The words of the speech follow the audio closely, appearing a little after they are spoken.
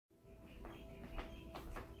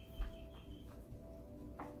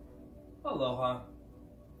Aloha.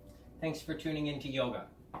 Thanks for tuning into yoga.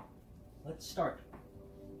 Let's start.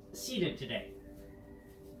 Seated today.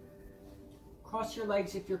 Cross your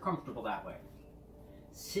legs if you're comfortable that way.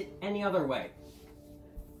 Sit any other way.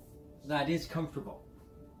 That is comfortable.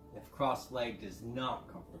 If cross-legged is not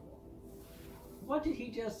comfortable. What did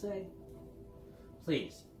he just say?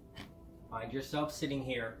 Please, find yourself sitting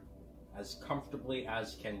here as comfortably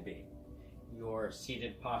as can be. Your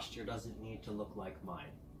seated posture doesn't need to look like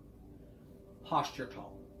mine. Posture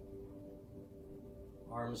tall.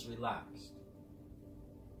 Arms relaxed.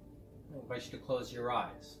 I invite you to close your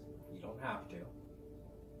eyes. You don't have to.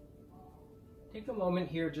 Take a moment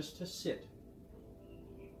here just to sit.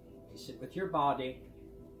 You sit with your body.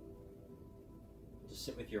 Just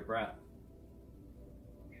sit with your breath.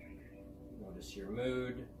 Notice your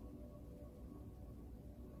mood,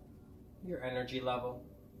 your energy level,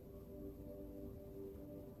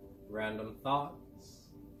 random thoughts,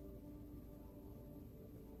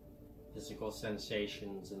 physical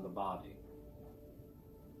sensations in the body.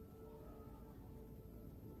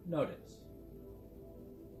 Notice,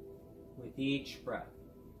 with each breath,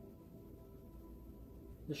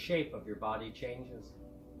 the shape of your body changes.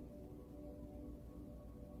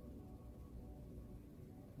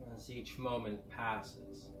 As each moment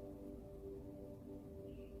passes,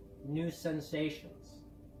 new sensations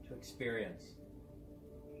to experience.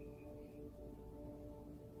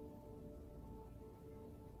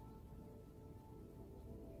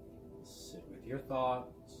 Sit with your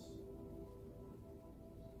thoughts,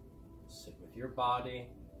 sit with your body,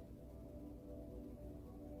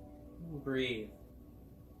 and breathe.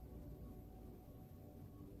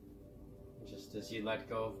 Just as you let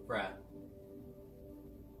go of breath,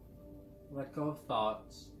 let go of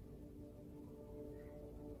thoughts,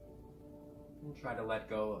 and try to let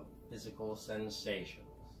go of physical sensations.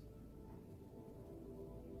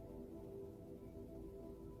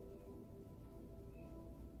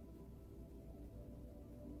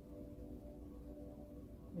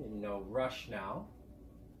 In no rush now.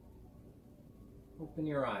 Open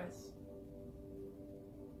your eyes.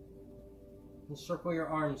 And circle your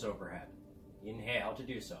arms overhead. Inhale to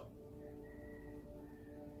do so.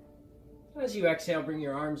 As you exhale, bring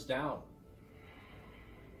your arms down.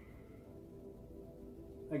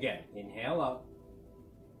 Again, inhale up.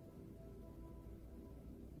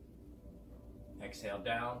 Exhale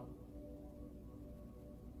down.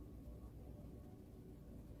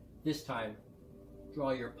 This time,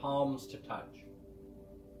 draw your palms to touch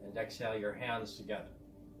and exhale your hands together,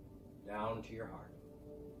 down to your heart.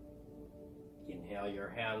 Inhale your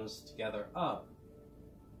hands together up.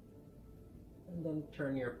 And then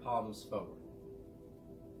turn your palms forward.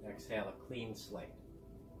 Exhale a clean slate.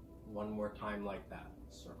 One more time like that.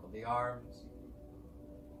 Circle the arms.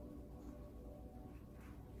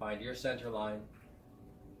 Find your center line.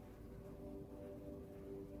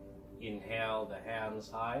 Inhale the hands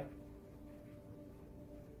high.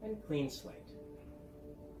 And clean slate.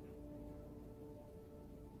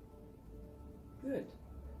 Good.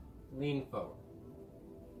 Lean forward.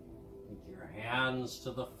 Take your hands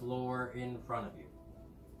to the floor in front of you.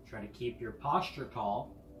 Try to keep your posture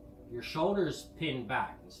tall. Your shoulders pinned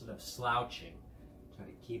back instead of slouching. Try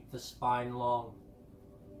to keep the spine long.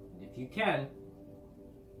 And if you can,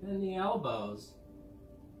 bend the elbows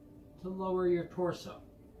to lower your torso.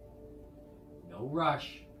 No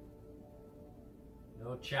rush.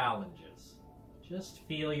 No challenges. Just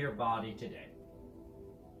feel your body today.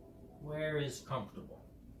 Where is comfortable?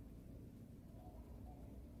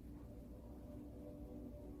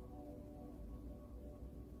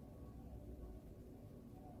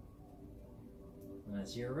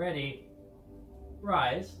 As you're ready,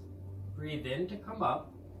 rise, breathe in to come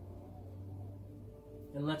up,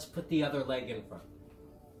 and let's put the other leg in front.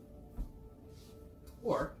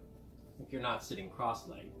 Or, if you're not sitting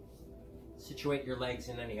cross-legged, situate your legs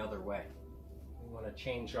in any other way. We want to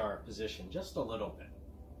change our position just a little bit.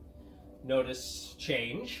 Notice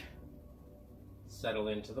change. Settle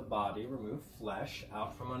into the body, remove flesh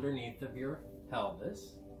out from underneath of your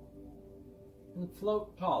pelvis, and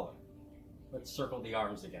float taller. Let's circle the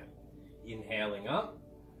arms again. Inhaling up.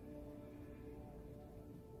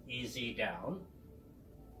 Easy down.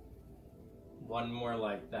 One more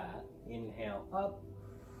like that. Inhale up.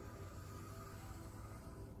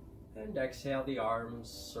 And exhale, the arms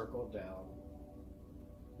circle down.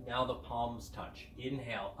 Now the palms touch.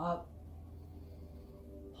 Inhale up.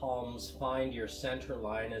 Palms find your center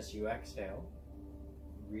line as you exhale.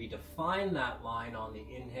 Redefine that line on the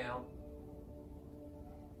inhale.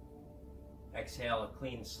 Exhale, a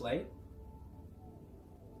clean slate.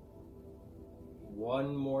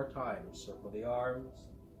 One more time, circle the arms.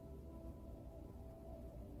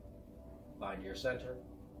 Find your center.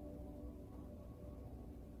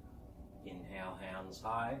 Inhale, hands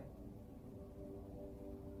high.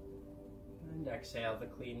 And exhale the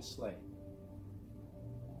clean slate.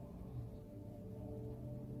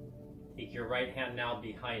 Take your right hand now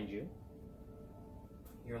behind you.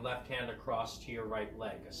 Your left hand across to your right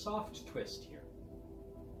leg. A soft twist here.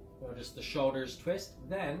 Notice the shoulders twist,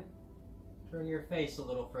 then turn your face a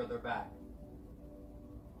little further back.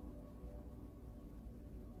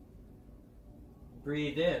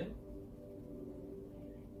 Breathe in.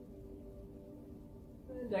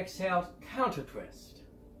 And exhale, counter twist.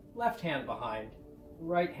 Left hand behind,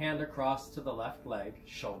 right hand across to the left leg,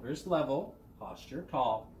 shoulders level, posture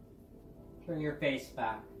tall. Turn your face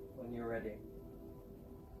back when you're ready.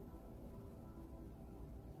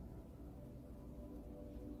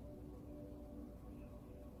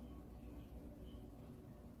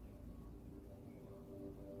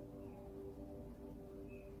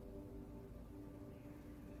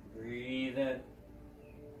 Breathe in.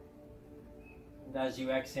 And as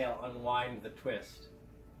you exhale, unwind the twist.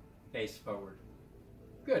 Face forward.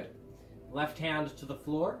 Good. Left hand to the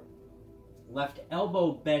floor. Left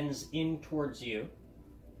elbow bends in towards you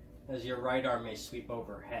as your right arm may sweep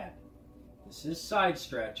overhead. This is side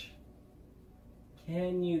stretch.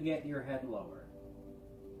 Can you get your head lower?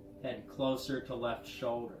 Head closer to left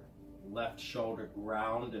shoulder. Left shoulder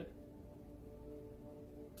grounded.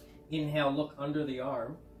 Inhale, look under the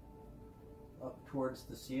arm, up towards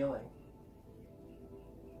the ceiling.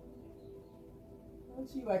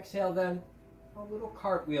 As you exhale then, a little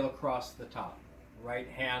cartwheel across the top. Right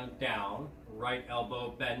hand down, right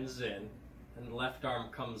elbow bends in, and left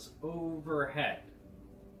arm comes overhead.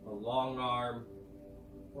 A long arm,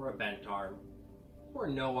 or a bent arm, or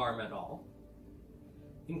no arm at all.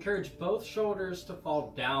 Encourage both shoulders to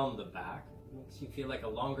fall down the back. Makes you feel like a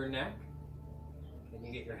longer neck. Can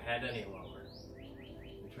you get your head any lower?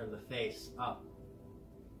 And turn the face up.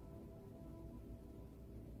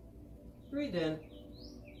 Breathe in.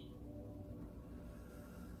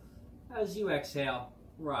 As you exhale,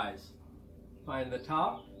 rise. Find the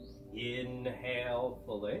top. Inhale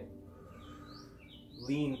fully.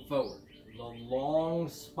 Lean forward. The long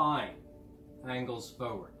spine angles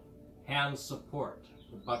forward. Hands support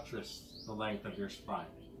the buttress the length of your spine.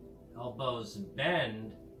 Elbows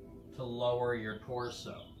bend to lower your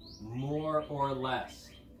torso, more or less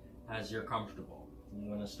as you're comfortable. You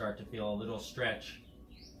want to start to feel a little stretch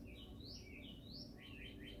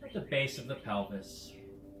at the base of the pelvis,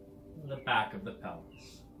 the back of the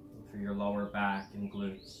pelvis, for your lower back and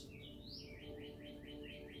glutes.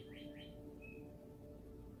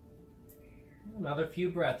 Another few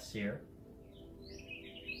breaths here.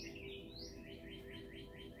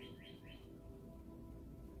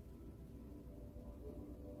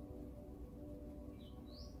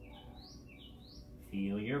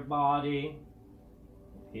 Feel your body,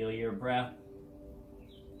 feel your breath,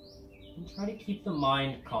 and try to keep the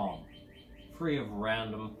mind calm, free of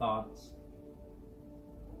random thoughts.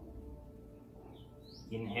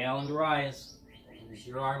 Inhale and rise. Use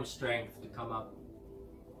your arm strength to come up.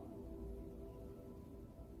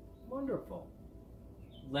 Wonderful.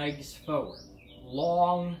 Legs forward,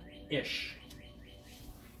 long-ish.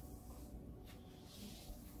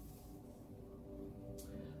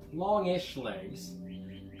 Longish legs.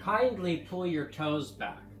 Kindly pull your toes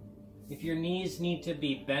back. If your knees need to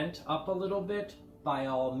be bent up a little bit, by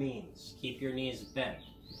all means, keep your knees bent.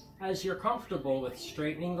 As you're comfortable with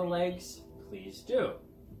straightening the legs, please do.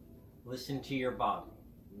 Listen to your body.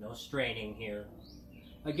 No straining here.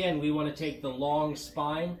 Again, we want to take the long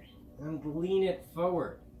spine and lean it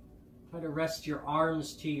forward. Try to rest your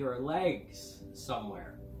arms to your legs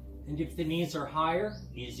somewhere. And if the knees are higher,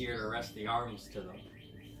 easier to rest the arms to them.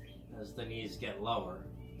 As the knees get lower,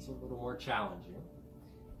 it's a little more challenging.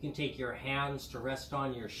 You can take your hands to rest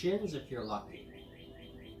on your shins if you're lucky.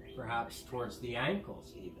 Perhaps towards the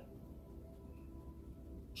ankles even.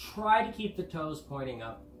 Try to keep the toes pointing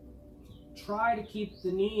up. Try to keep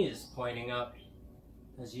the knees pointing up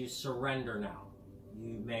as you surrender now.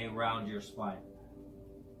 You may round your spine.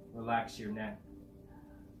 Relax your neck.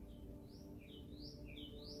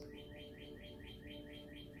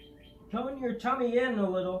 Tone your tummy in a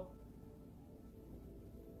little.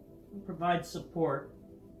 Provide support.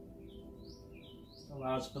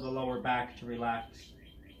 Allows for the lower back to relax.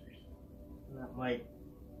 And that might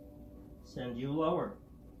send you lower.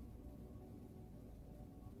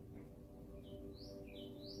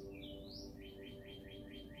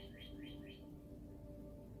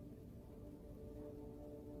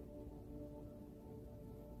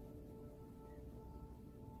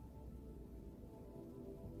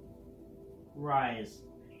 Rise.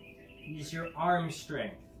 Use your arm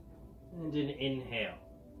strength. And an inhale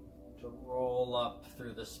to roll up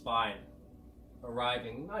through the spine,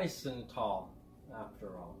 arriving nice and tall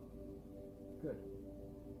after all. Good.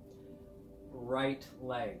 Right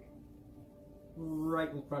leg, right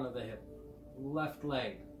in front of the hip. Left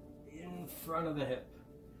leg, in front of the hip.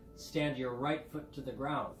 Stand your right foot to the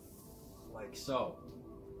ground, like so.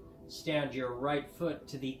 Stand your right foot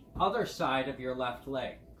to the other side of your left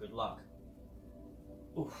leg. Good luck.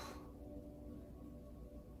 Oof.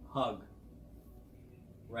 Hug.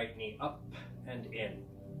 Right knee up and in.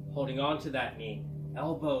 Holding on to that knee,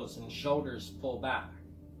 elbows and shoulders pull back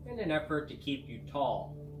in an effort to keep you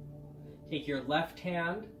tall. Take your left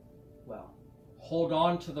hand, hold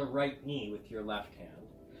on to the right knee with your left hand.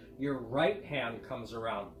 Your right hand comes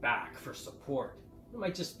around back for support. It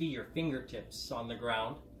might just be your fingertips on the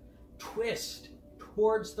ground. Twist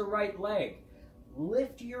towards the right leg.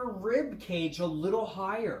 Lift your rib cage a little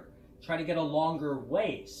higher. Try to get a longer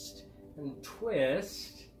waist. And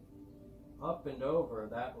twist up and over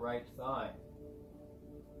that right thigh.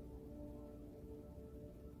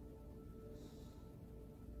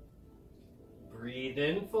 Breathe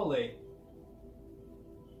in fully.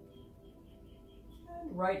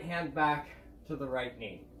 And right hand back to the right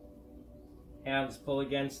knee. Hands pull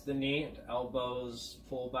against the knee and elbows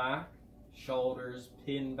pull back. Shoulders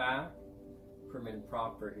pin back. Prim and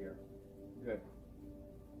proper here. Good.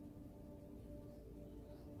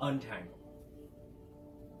 Untangle.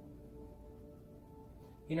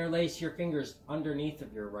 Interlace your fingers underneath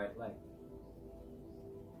of your right leg.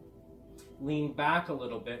 Lean back a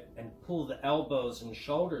little bit and pull the elbows and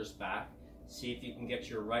shoulders back. See if you can get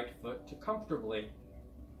your right foot to comfortably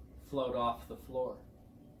float off the floor.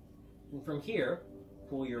 And from here,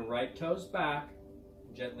 pull your right toes back,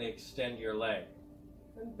 gently extend your leg,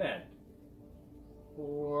 and bend.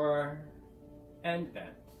 4, and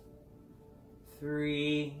bend.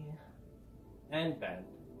 3, and bend.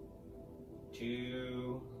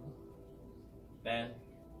 2, bend.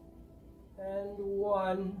 And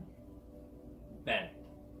 1, bend.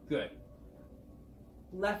 Good.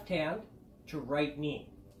 Left hand to right knee.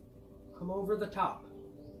 Come over the top.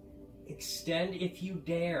 Extend if you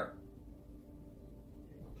dare.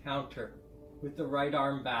 Counter with the right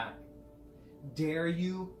arm back. Dare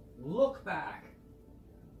you? Look back.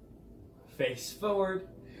 Face forward.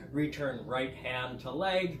 Return right hand to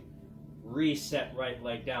leg. Reset right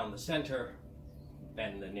leg down the center.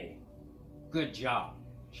 Bend the knee. Good job.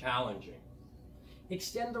 Challenging.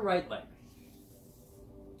 Extend the right leg.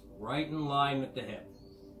 Right in line with the hip.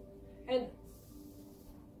 And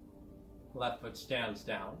left foot stands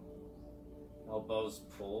down. Elbows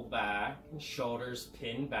pull back and shoulders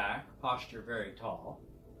pin back. Posture very tall.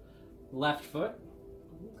 Left foot,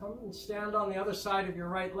 come and stand on the other side of your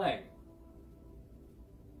right leg.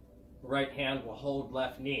 Right hand will hold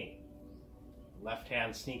left knee. Left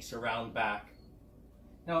hand sneaks around back.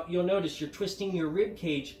 Now you'll notice you're twisting your rib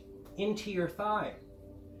cage into your thigh.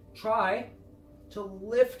 Try to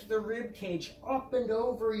lift the rib cage up and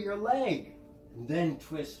over your leg. And then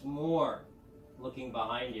twist more, looking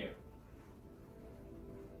behind you.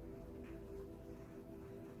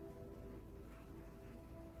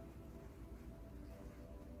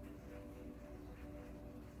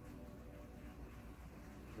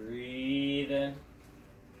 Breathe in.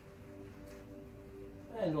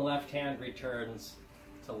 And left hand returns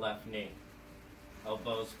to left knee.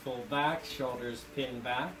 Elbows pull back, shoulders pin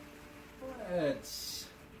back. Let's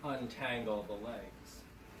untangle the legs.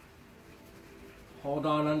 Hold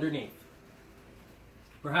on underneath.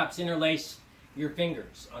 Perhaps interlace your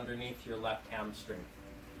fingers underneath your left hamstring.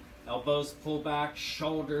 Elbows pull back,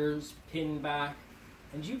 shoulders pin back,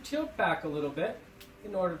 and you tilt back a little bit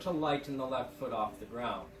in order to lighten the left foot off the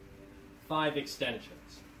ground. 5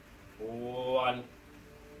 extensions. 1,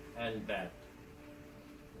 and bend.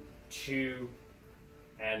 2,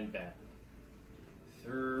 and bend.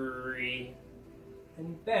 3,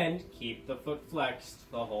 and bend. Keep the foot flexed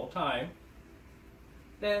the whole time.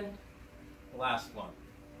 Then, last one.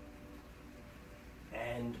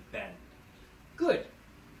 And bend. Good.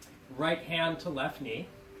 Right hand to left knee.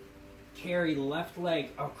 Carry left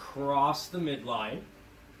leg across the midline.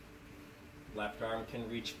 Left arm can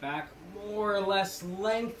reach back more or less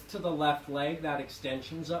length to the left leg. That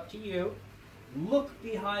extension's up to you. Look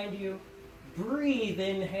behind you. Breathe,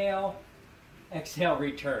 inhale. Exhale,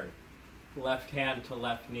 return. Left hand to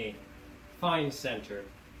left knee. Find center.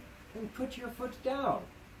 And put your foot down.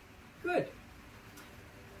 Good.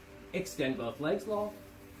 Extend both legs long.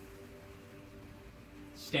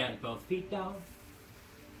 Stand both feet down.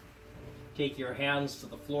 Take your hands to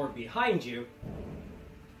the floor behind you.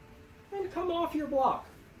 And come off your block.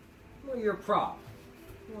 or your prop,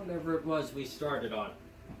 whatever it was we started on.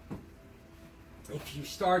 If you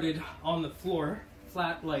started on the floor,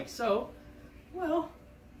 flat like so, well,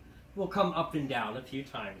 we'll come up and down a few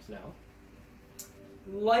times now.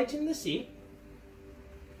 Lighten the seat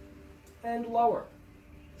and lower.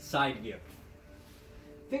 Side view.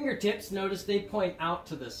 Fingertips, notice they point out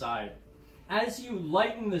to the side. As you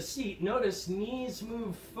lighten the seat, notice knees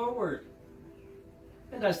move forward.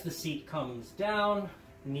 And as the seat comes down,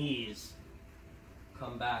 knees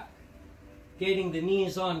come back. Getting the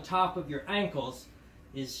knees on top of your ankles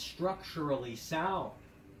is structurally sound,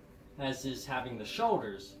 as is having the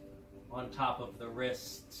shoulders on top of the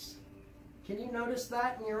wrists. Can you notice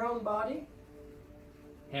that in your own body?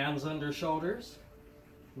 Hands under shoulders,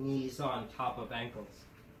 knees on top of ankles.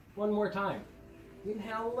 One more time.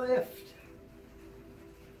 Inhale, lift.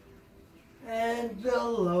 And the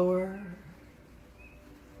lower.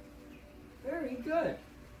 Very good.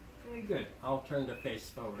 Very good. I'll turn to face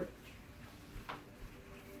forward.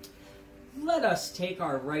 Let us take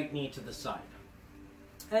our right knee to the side.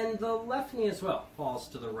 And the left knee as well falls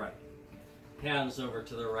to the right. Hands over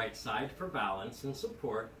to the right side for balance and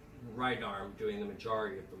support. Right arm doing the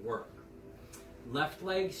majority of the work. Left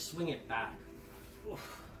leg, swing it back.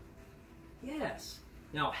 Oof. Yes.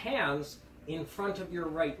 Now hands in front of your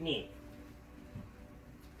right knee.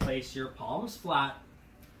 Place your palms flat.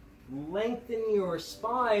 Lengthen your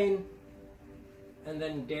spine. And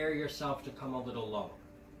then dare yourself to come a little lower.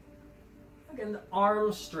 Again, the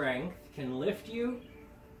arm strength can lift you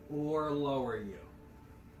or lower you.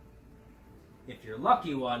 If you're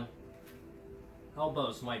lucky one,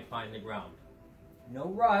 elbows might find the ground. No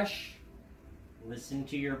rush. Listen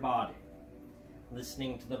to your body.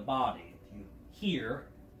 Listening to the body. If you hear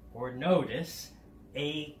or notice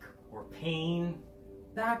ache or pain,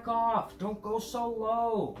 back off. Don't go so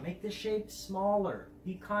low. Make the shape smaller.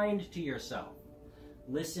 Be kind to yourself.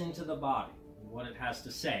 Listen to the body, what it has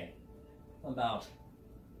to say about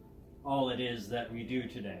all it is that we do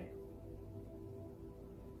today.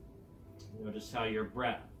 Notice how your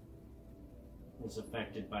breath is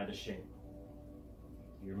affected by the shape.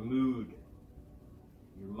 Your mood,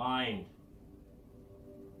 your mind,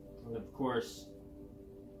 and of course,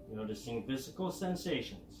 noticing physical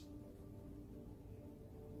sensations.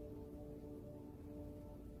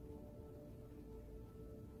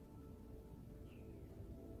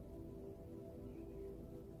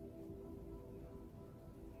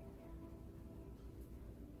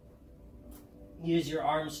 Use your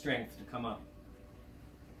arm strength to come up.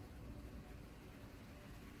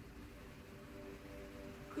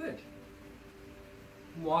 Good.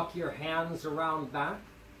 Walk your hands around back.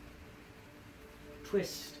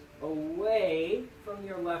 Twist away from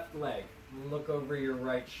your left leg. And look over your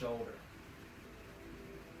right shoulder.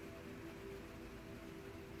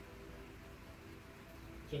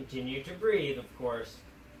 Continue to breathe, of course.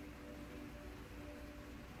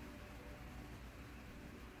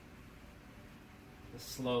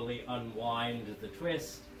 Slowly unwind the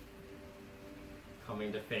twist,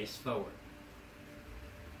 coming to face forward.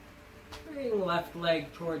 Bring left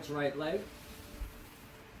leg towards right leg.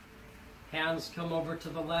 Hands come over to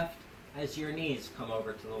the left as your knees come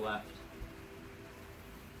over to the left.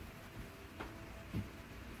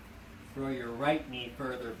 Throw your right knee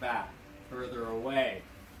further back, further away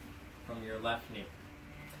from your left knee.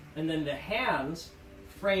 And then the hands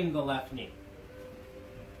frame the left knee.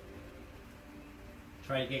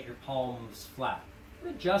 Try to get your palms flat.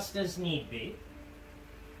 Adjust as need be.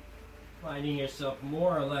 Finding yourself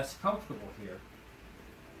more or less comfortable here.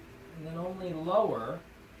 And then only lower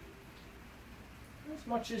as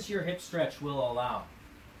much as your hip stretch will allow.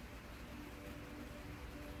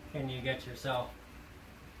 Can you get yourself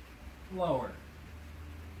lower?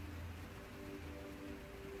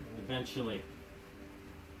 And eventually,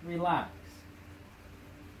 relax.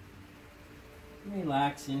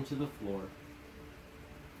 Relax into the floor.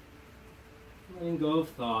 Letting go of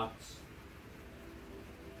thoughts.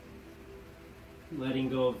 Letting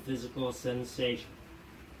go of physical sensation.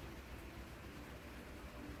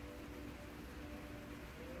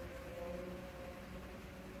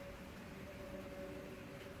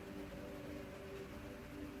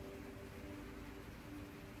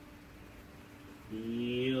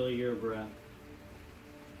 Feel your breath.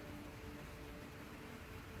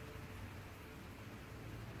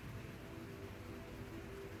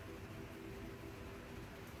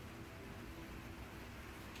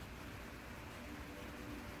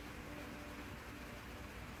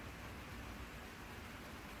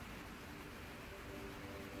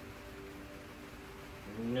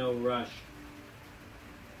 No rush.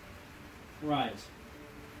 Rise.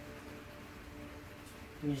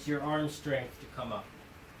 Use your arm strength to come up.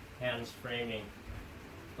 Hands framing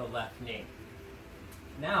the left knee.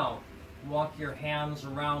 Now, walk your hands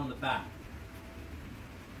around the back.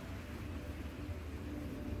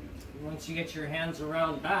 Once you get your hands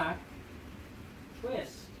around back,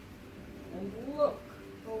 twist and look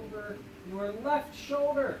over your left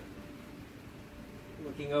shoulder.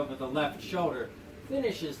 Looking over the left shoulder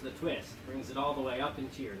finishes the twist, brings it all the way up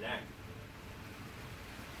into your neck.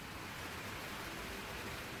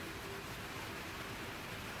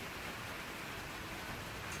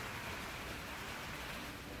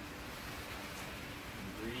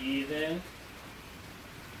 Breathe in.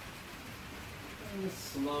 And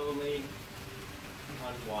slowly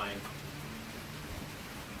unwind.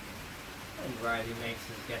 And Riley makes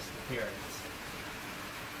his guest appearance.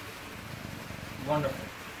 Wonderful.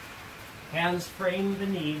 Hands frame the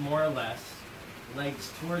knee, more or less.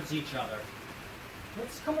 Legs towards each other.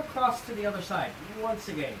 Let's come across to the other side. Once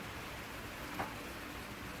again.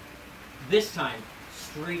 This time,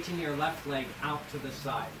 straighten your left leg out to the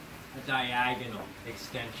side. A diagonal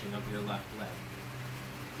extension of your left leg.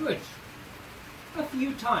 Good. A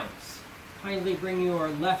few times. Kindly bring your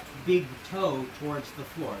left big toe towards the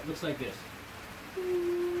floor. It looks like this.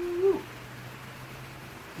 Woo.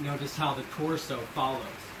 Notice how the torso follows.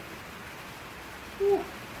 Woo.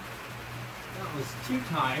 That was 2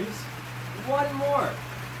 times. 1 more.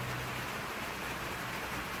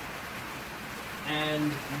 And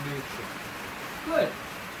neutral. Good.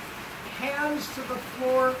 Hands to the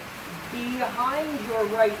floor behind your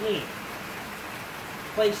right knee.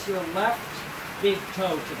 Place your left big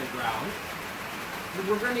toe to the ground. And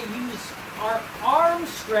we're going to use our arm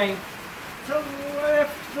strength to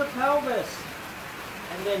lift the pelvis.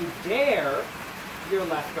 And then dare your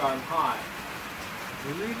left arm high.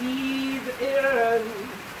 Breathe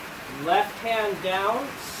in. Left hand down,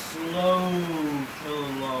 slow to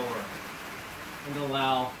lower. And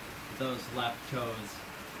allow those left toes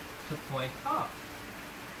to point up.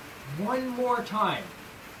 1 more time.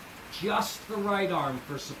 Just the right arm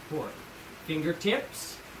for support.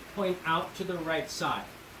 Fingertips point out to the right side.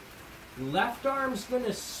 Left arm's going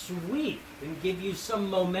to sweep and give you some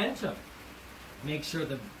momentum. Make sure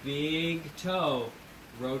the big toe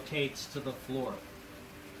rotates to the floor.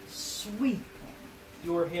 Sweep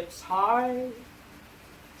your hips high.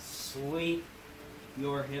 Sweep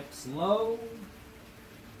your hips low.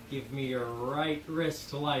 Give me your right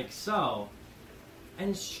wrist like so.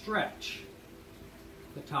 And stretch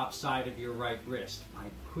the top side of your right wrist by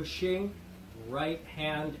pushing right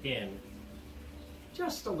hand in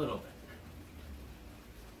just a little bit.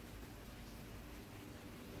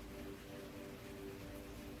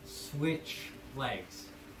 Switch legs.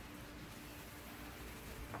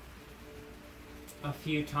 A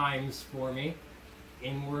few times for me.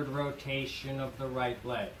 Inward rotation of the right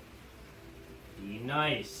leg. Be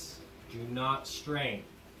nice. Do not strain.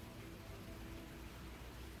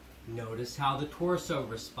 Notice how the torso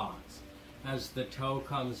responds. As the toe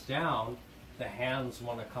comes down, the hands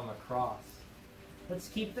want to come across. Let's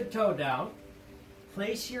keep the toe down.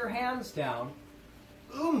 Place your hands down.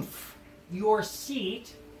 Oomph your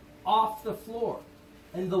seat off the floor.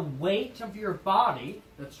 And the weight of your body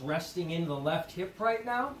that's resting in the left hip right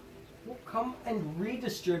now will come and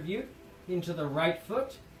redistribute into the right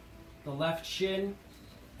foot, the left shin,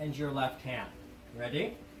 and your left hand.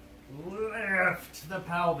 Ready? Lift the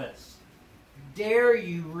pelvis. Dare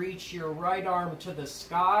you reach your right arm to the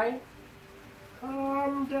sky.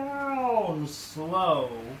 Come down slow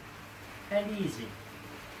and easy.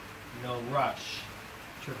 No rush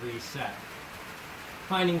to reset.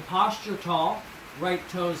 Finding posture tall, right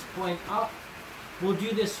toes point up. We'll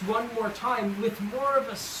do this 1 more time with more of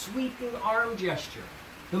a sweeping arm gesture.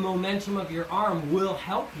 The momentum of your arm will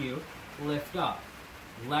help you lift up.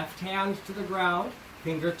 Left hand to the ground,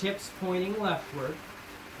 fingertips pointing leftward.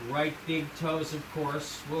 Right big toes, of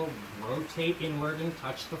course, will rotate inward and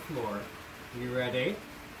touch the floor. You ready?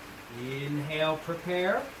 Inhale,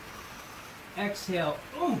 prepare. Exhale,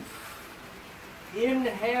 oomph.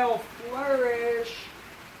 Inhale, flourish.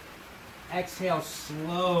 Exhale,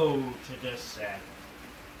 slow to descend.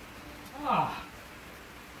 Ah,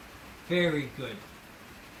 very good.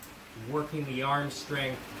 Working the arm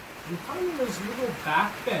strength and finding those little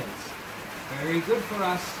back bends. Very good for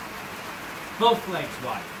us. Both legs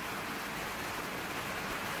wide.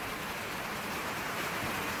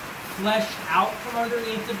 Flesh out from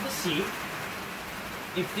underneath of the seat.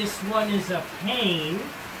 If this one is a pain,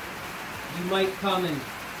 you might come and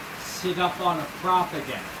sit up on a prop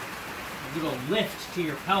again. A little lift to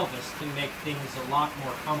your pelvis can make things a lot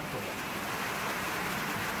more comfortable.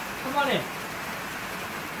 Come on in.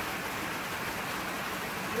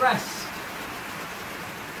 rest,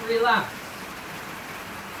 relax,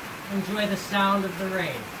 enjoy the sound of the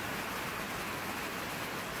rain.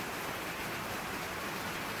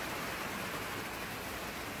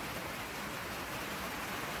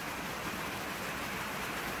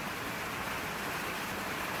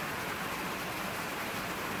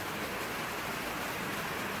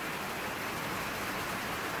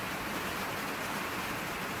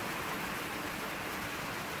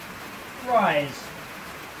 Rise.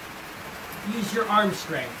 Use your arm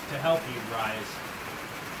strength to help you rise.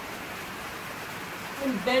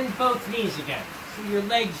 And bend both knees again, so your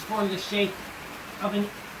legs form the shape of an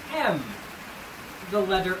M. The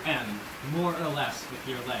letter M, more or less, with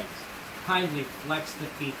your legs. Kindly flex the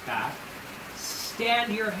feet back.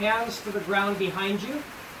 Stand your hands to the ground behind you,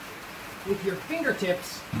 with your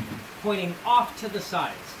fingertips pointing off to the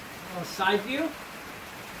sides. Side view?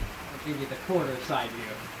 I'll give you the quarter side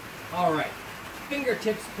view. All right,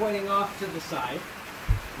 fingertips pointing off to the side,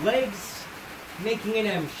 legs making an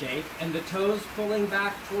M shape, and the toes pulling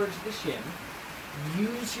back towards the shin.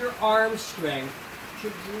 Use your arm strength to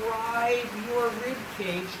drive your rib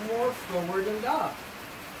cage more forward and up.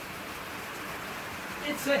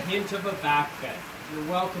 It's a hint of a back bend. You're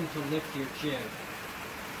welcome to lift your chin.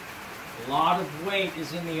 A lot of weight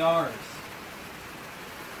is in the arms.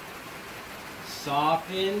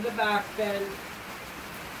 Soften the back bend.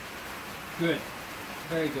 Good.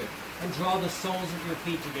 Very good. And draw the soles of your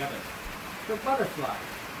feet together. For butterfly.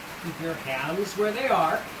 Keep your hands where they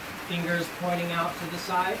are. Fingers pointing out to the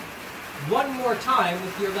side. One more time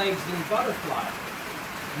with your legs in butterfly.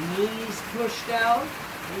 Knees push down.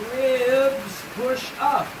 Ribs push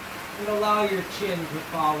up. And allow your chin to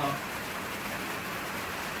follow.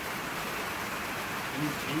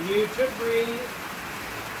 Continue to breathe.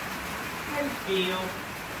 And feel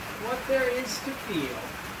what there is to feel.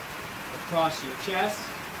 Across your chest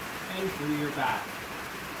and through your back.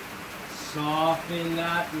 Soften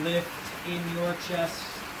that lift in your chest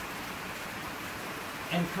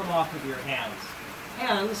and come off of your hands.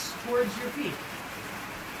 Hands towards your feet.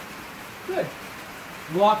 Good.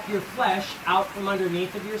 Walk your flesh out from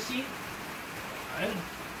underneath of your seat. One.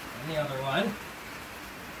 And the other one.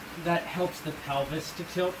 That helps the pelvis to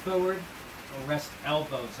tilt forward. So rest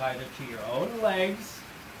elbows either to your own legs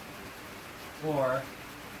or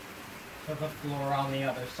to the floor on the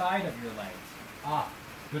other side of your legs.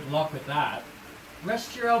 Good luck with that.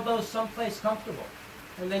 Rest your elbows someplace comfortable.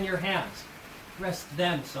 And then your hands. Rest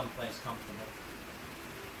them someplace comfortable.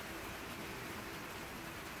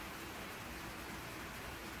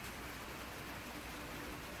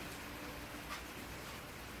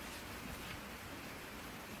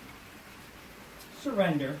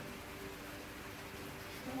 Surrender.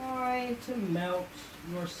 Try to melt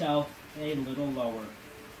yourself a little lower.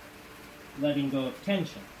 Letting go of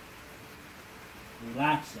tension.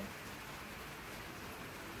 Relaxing.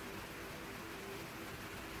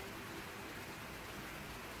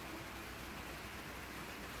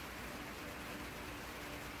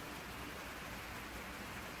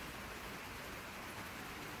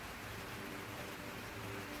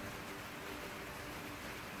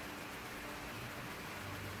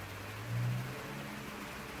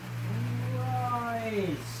 Rise.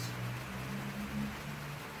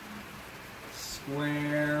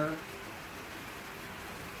 Square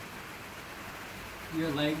your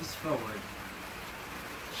legs forward,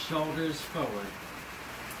 shoulders forward.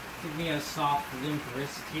 Give me a soft, limp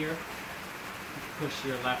wrist here. Push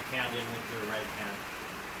your left hand in with your right hand.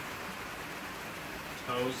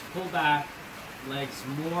 Toes pull back, legs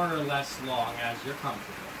more or less long as you're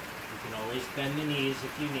comfortable. You can always bend the knees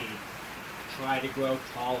if you need. Try to grow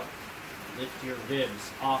taller. Lift your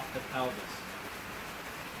ribs off the pelvis.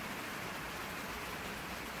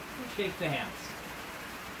 And shake the hands.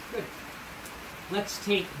 Good. Let's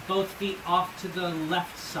take both feet off to the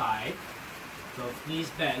left side. Both knees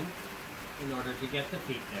bend in order to get the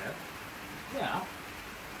feet there. Yeah.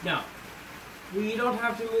 Now, you don't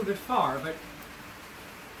have to move it far, but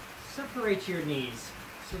separate your knees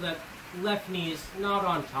so that left knee is not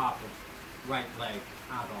on top of right leg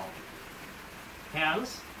at all.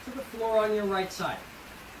 Hands to the floor on your right side.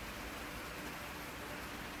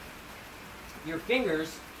 Your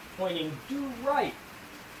fingers pointing due right.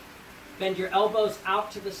 Bend your elbows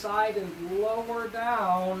out to the side and lower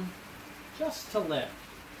down just to lift.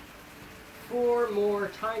 4 more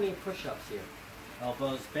tiny push-ups here.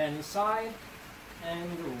 Elbows bend side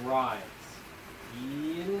and rise.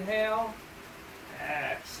 Inhale,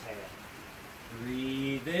 exhale.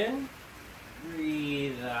 Breathe in,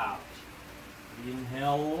 breathe out.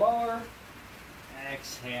 Inhale, lower,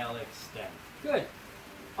 exhale, extend. Good.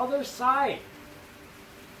 Other side.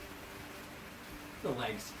 The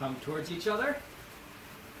legs come towards each other.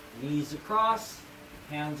 Knees across,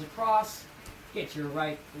 hands across. Get your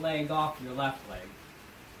right leg off your left leg,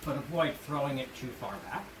 but avoid throwing it too far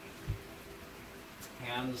back.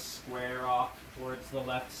 Hands square off towards the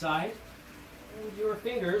left side. And your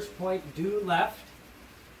fingers point due left.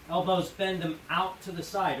 Elbows bend them out to the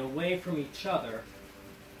side, away from each other,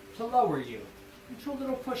 to lower you into a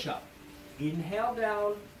little push-up. Inhale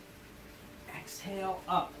down, exhale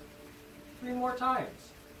up. 3 more times.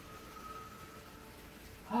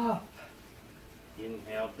 Up.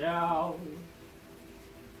 Inhale down,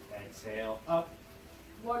 exhale up.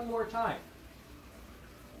 1 more time.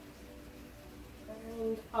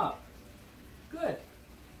 And up. Good.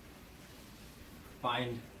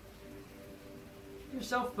 Find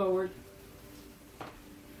yourself forward,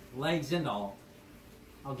 legs and all.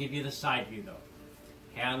 I'll give you the side view though.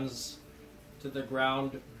 Hands to the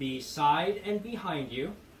ground beside and behind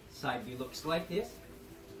you. Side view looks like this.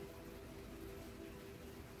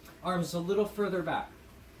 Arms a little further back.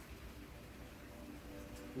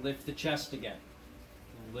 Lift the chest again.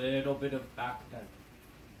 A little bit of back bend.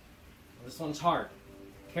 This one's hard.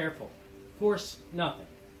 Careful. Force nothing.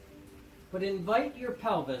 But invite your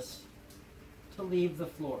pelvis to leave the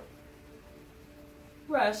floor.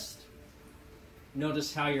 Rest.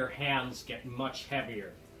 Notice how your hands get much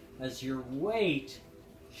heavier. As your weight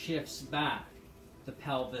shifts back, the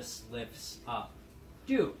pelvis lifts up.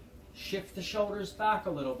 Shift the shoulders back a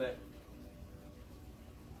little bit.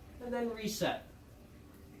 And then reset.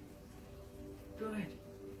 Good.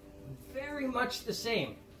 Very much the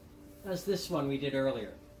same as this one we did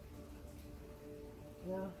earlier.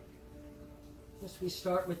 Yeah. Just we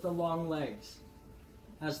start with the long legs.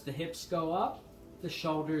 As the hips go up, the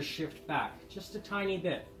shoulders shift back just a tiny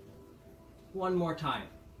bit. 1 more time.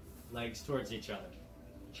 Legs towards each other.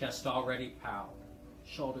 Chest already pow.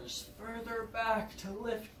 Shoulders further back to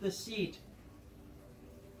lift the seat.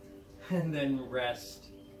 And then rest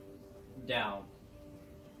down.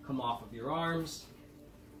 Come off of your arms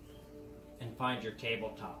and find your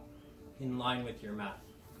tabletop in line with your mat.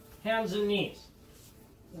 Hands and knees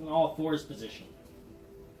in all fours position.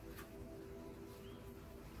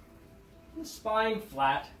 The spine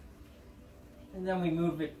flat, and then we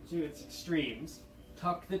move it to its extremes.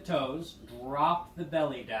 Tuck the toes, drop the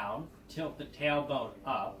belly down, tilt the tailbone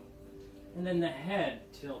up, and then the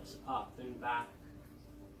head tilts up and back,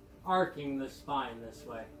 arcing the spine this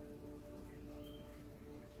way.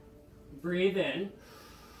 Breathe in.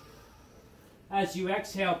 As you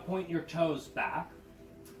exhale, point your toes back.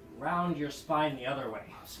 Round your spine the other way.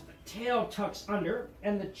 So the tail tucks under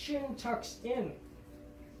and the chin tucks in.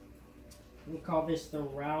 We call this the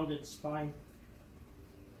rounded spine.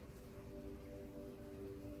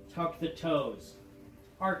 Tuck the toes.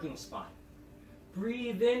 Arcing spine.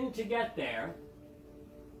 Breathe in to get there.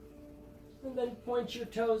 And then point your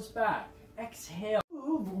toes back. Exhale.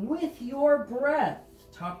 Move with your breath.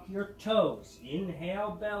 Tuck your toes.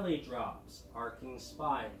 Inhale, belly drops. Arcing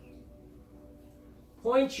spine.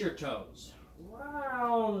 Point your toes.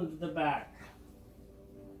 Round the back.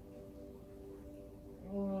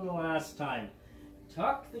 And last time.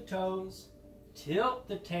 Tuck the toes. Tilt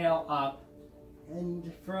the tail up.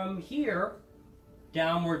 And from here,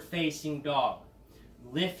 downward facing dog.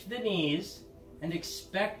 Lift the knees and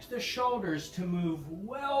expect the shoulders to move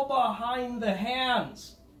well behind the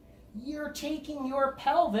hands. You're taking your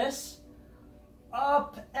pelvis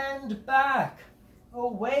up and back,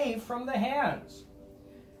 away from the hands.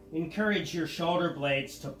 Encourage your shoulder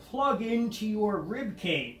blades to plug into your rib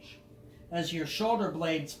cage. As your shoulder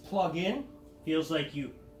blades plug in, feels like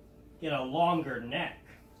you get a longer neck.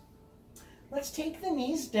 Let's take the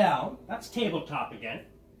knees down. That's tabletop again.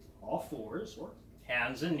 All fours, or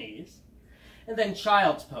hands and knees. And then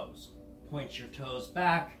child's pose. Point your toes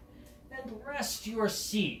back and rest your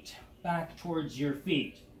seat back towards your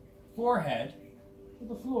feet. Forehead to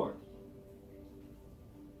the floor.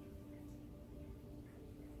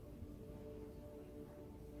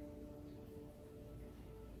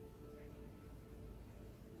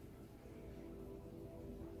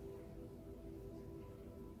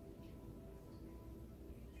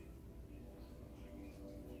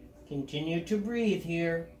 Continue to breathe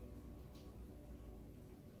here.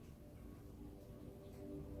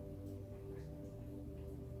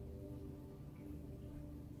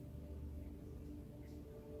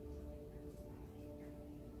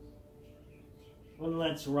 And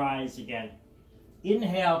let's rise again.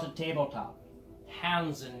 Inhale to tabletop.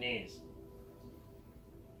 Hands and knees.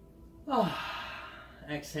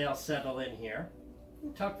 Exhale, settle in here.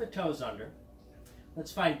 And tuck the toes under.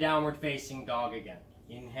 Let's find downward facing dog again.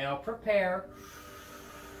 Inhale, prepare.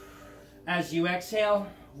 As you exhale,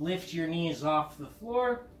 lift your knees off the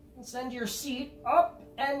floor and send your seat up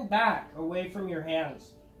and back away from your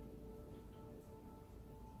hands.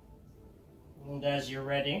 And as you're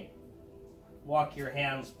ready, walk your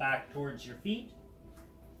hands back towards your feet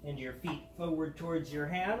and your feet forward towards your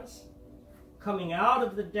hands, coming out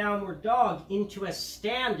of the downward dog into a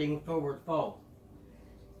standing forward fold.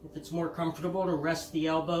 If it's more comfortable to rest the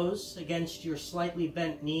elbows against your slightly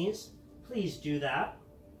bent knees, please do that.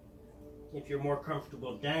 If you're more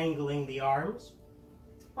comfortable dangling the arms,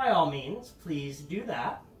 by all means, please do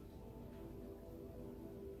that.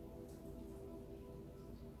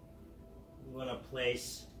 We want to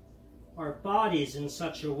place our bodies in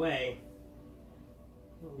such a way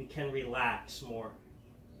that we can relax more,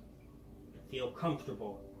 feel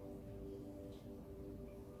comfortable,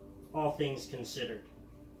 all things considered.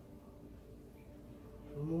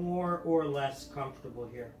 More or less comfortable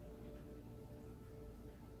here.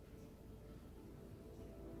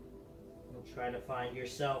 And try to find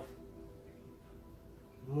yourself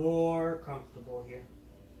more comfortable here.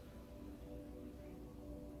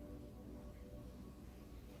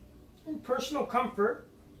 And personal comfort,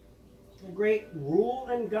 a great rule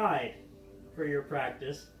and guide for your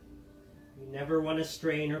practice. You never want to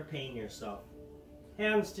strain or pain yourself.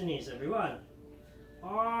 Hands to knees, everyone.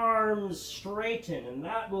 Arms straighten, and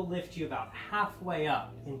that will lift you about halfway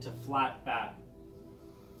up into flat back.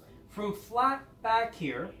 From flat back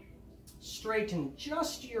here, straighten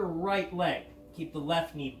just your right leg. Keep the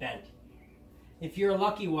left knee bent. If you're a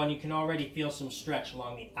lucky one, you can already feel some stretch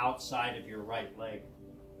along the outside of your right leg.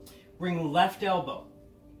 Bring left elbow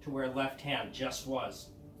to where left hand just was,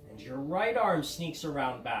 and your right arm sneaks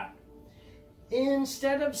around back.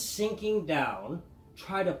 Instead of sinking down,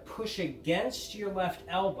 try to push against your left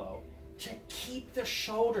elbow to keep the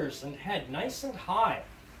shoulders and head nice and high,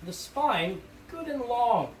 the spine good and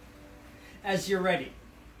long. As you're ready,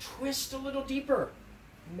 twist a little deeper.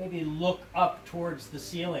 Maybe look up towards the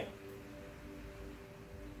ceiling.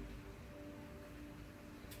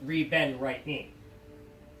 Rebend right knee.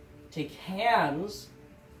 Take hands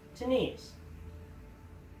to knees.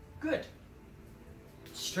 Good.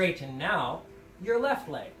 Straighten now your left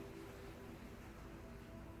leg.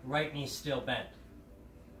 Right knee still bent.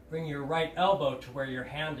 Bring your right elbow to where your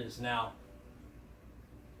hand is now.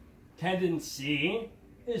 Tendency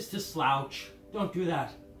is to slouch. Don't do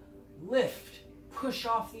that. Lift. Push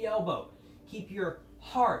off the elbow. Keep your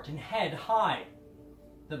heart and head high.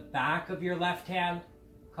 The back of your left hand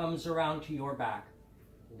comes around to your back.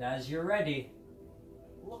 And as you're ready,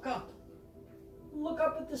 look up. Look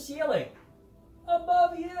up at the ceiling.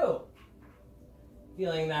 Above you.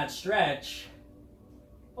 Feeling that stretch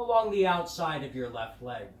along the outside of your left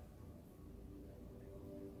leg.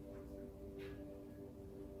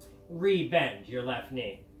 Rebend your left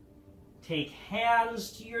knee. Take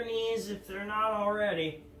hands to your knees if they're not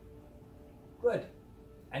already. Good.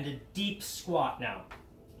 And a deep squat now.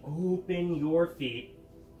 Open your feet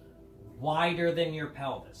wider than your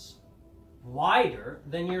pelvis, wider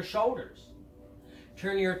than your shoulders.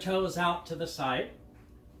 Turn your toes out to the side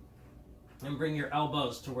and bring your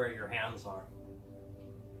elbows to where your hands are.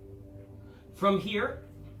 From here,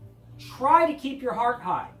 try to keep your heart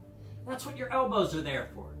high. That's what your elbows are there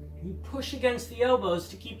for. You push against the elbows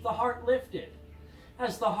to keep the heart lifted.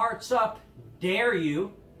 As the heart's up, dare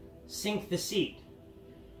you sink the seat.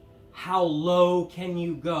 How low can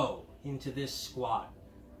you go into this squat?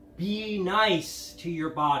 Be nice to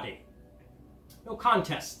your body. No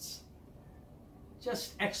contests,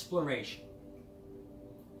 just exploration.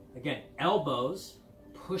 Again, elbows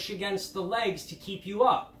push against the legs to keep you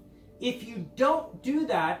up. If you don't do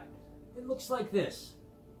that, it looks like this.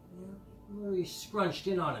 Really scrunched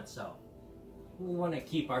in on itself. We want to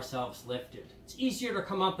keep ourselves lifted. It's easier to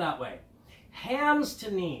come up that way. Hands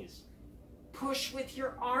to knees. Push with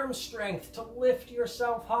your arm strength to lift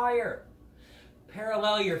yourself higher.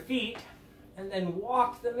 Parallel your feet and then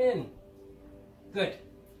walk them in. Good.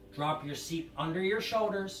 Drop your seat under your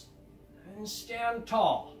shoulders and stand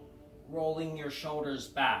tall, rolling your shoulders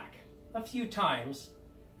back a few times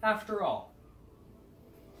after all.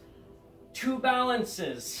 2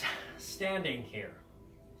 balances standing here.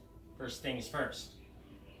 First things first.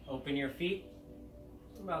 Open your feet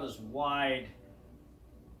about as wide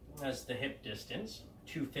as the hip distance,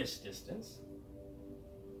 2 fist distance.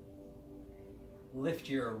 Lift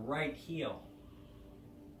your right heel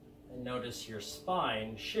and notice your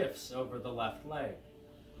spine shifts over the left leg.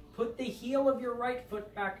 Put the heel of your right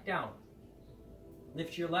foot back down.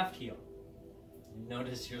 Lift your left heel.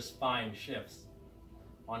 Notice your spine shifts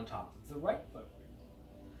on top of the right foot.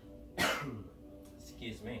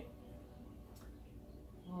 Excuse me.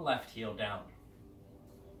 left heel down.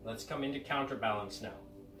 Let's come into counterbalance now.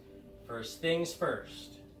 First things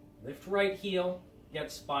first, lift right heel,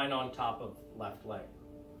 get spine on top of left leg.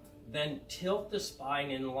 Then tilt the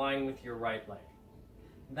spine in line with your right leg.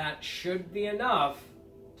 That should be enough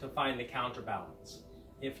to find the counterbalance.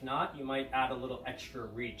 If not, you might add a little extra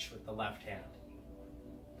reach with the left hand.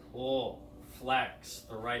 Pull, flex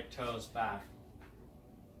the right toes back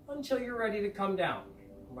until you're ready to come down.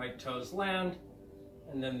 Right toes land,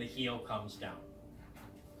 and then the heel comes down.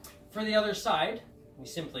 For the other side, we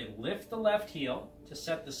simply lift the left heel to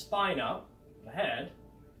set the spine up, the head,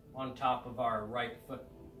 on top of our right foot.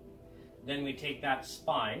 Then we take that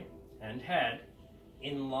spine and head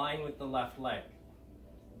in line with the left leg.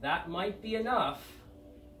 That might be enough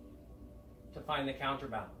to find the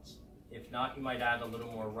counterbalance. If not, you might add a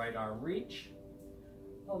little more right arm reach.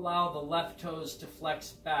 Allow the left toes to flex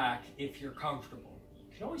back if you're comfortable.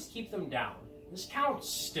 You can always keep them down. This counts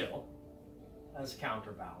still as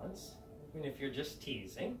counterbalance, even if you're just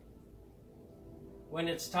teasing. When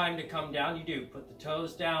it's time to come down, you do put the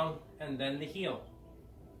toes down and then the heel.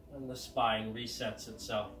 And the spine resets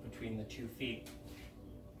itself between the 2 feet.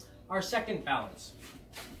 Our second balance.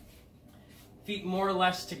 Feet more or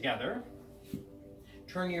less together.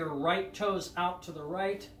 Turn your right toes out to the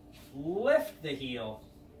right. Lift the heel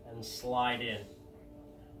and slide in.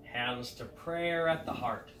 Hands to prayer at the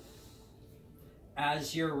heart.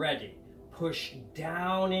 As you're ready, push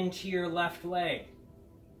down into your left leg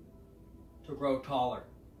to grow taller.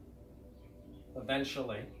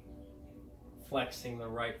 Eventually, flexing the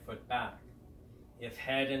right foot back. If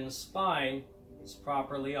head and spine is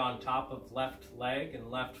properly on top of left leg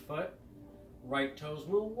and left foot, right toes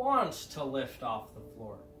will want to lift off the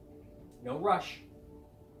floor. No rush.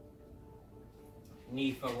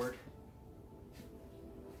 Knee forward,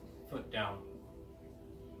 foot down.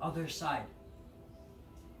 Other side.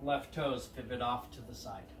 Left toes pivot off to the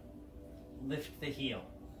side. Lift the heel.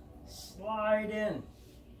 Slide in.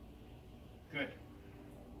 Good.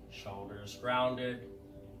 Shoulders grounded.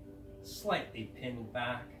 Slightly pinned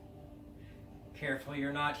back. Careful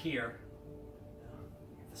you're not here.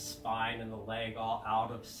 The spine and the leg all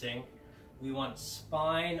out of sync. We want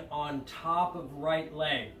spine on top of right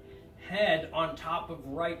leg. Head on top of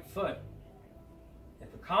right foot.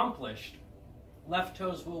 If accomplished, left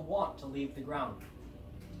toes will want to leave the ground.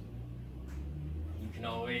 You can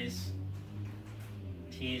always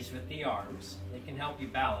tease with the arms. They can help you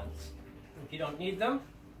balance. If you don't need them,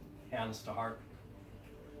 hands to heart.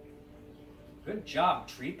 Good job,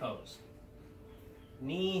 tree pose.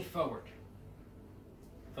 Knee forward,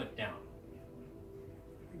 foot down.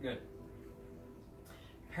 Good.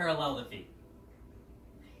 Parallel the feet.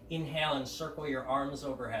 Inhale and circle your arms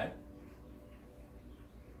overhead.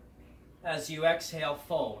 As you exhale,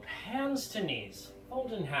 fold. Hands to knees.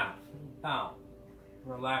 Fold in half. Bow.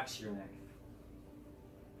 Relax your neck.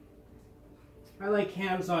 I like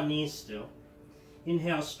hands on knees still.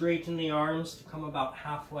 Inhale, straighten the arms to come about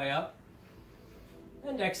halfway up.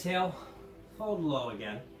 And exhale, fold low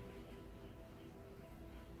again.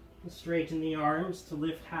 And straighten the arms to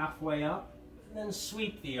lift halfway up. And then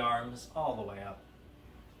sweep the arms all the way up.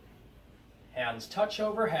 Hands touch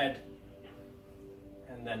overhead,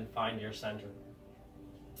 and then find your center.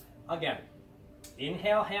 Again,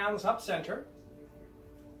 inhale, hands up center.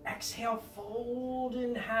 Exhale, fold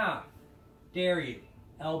in half. Dare you,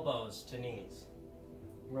 elbows to knees.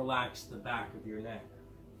 Relax the back of your neck.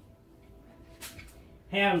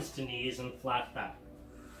 Hands to knees and flat back.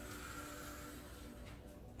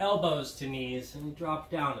 Elbows to knees and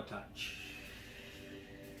drop down a touch.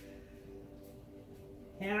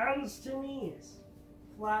 Hands to knees,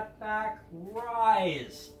 flat back,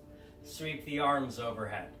 rise. Sweep the arms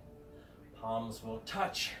overhead. Palms will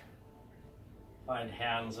touch. Find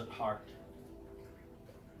hands at heart.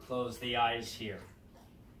 Close the eyes here.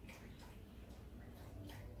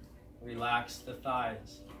 Relax the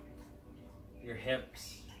thighs, your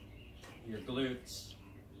hips, your glutes.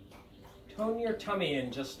 Tone your tummy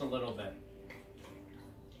in just a little bit.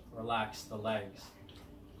 Relax the legs.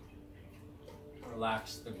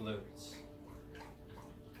 Relax the glutes.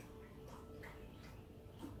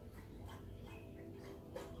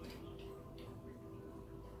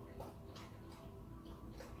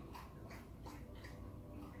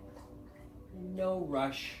 No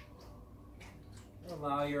rush.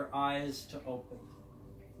 Allow your eyes to open.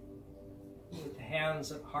 With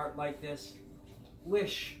hands at heart like this,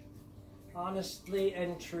 wish honestly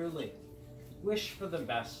and truly. Wish for the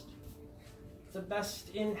best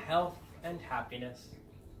in health and happiness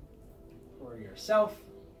for yourself,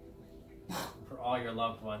 for all your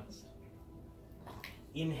loved ones.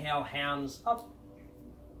 Inhale, hands up.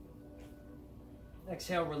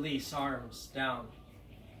 Exhale, release, arms down.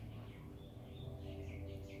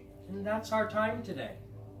 And that's our time today.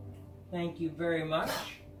 Thank you very much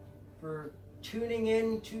for tuning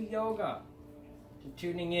in to yoga, to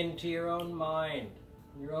tuning into your own mind,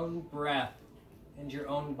 your own breath, and your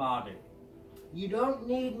own body. You don't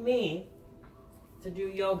need me to do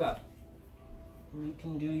yoga. You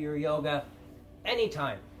can do your yoga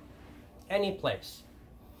anytime, any place.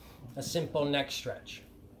 A simple neck stretch.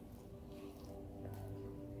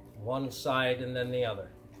 One side and then the other.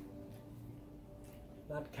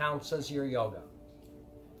 That counts as your yoga.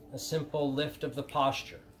 A simple lift of the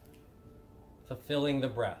posture, fulfilling the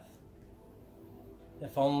breath.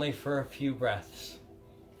 If only for a few breaths,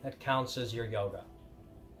 that counts as your yoga.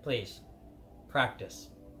 Please, practice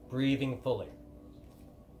breathing fully,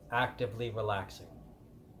 actively relaxing,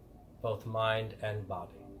 both mind and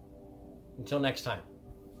body. Until next time,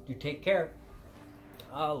 do take care.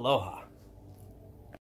 Aloha.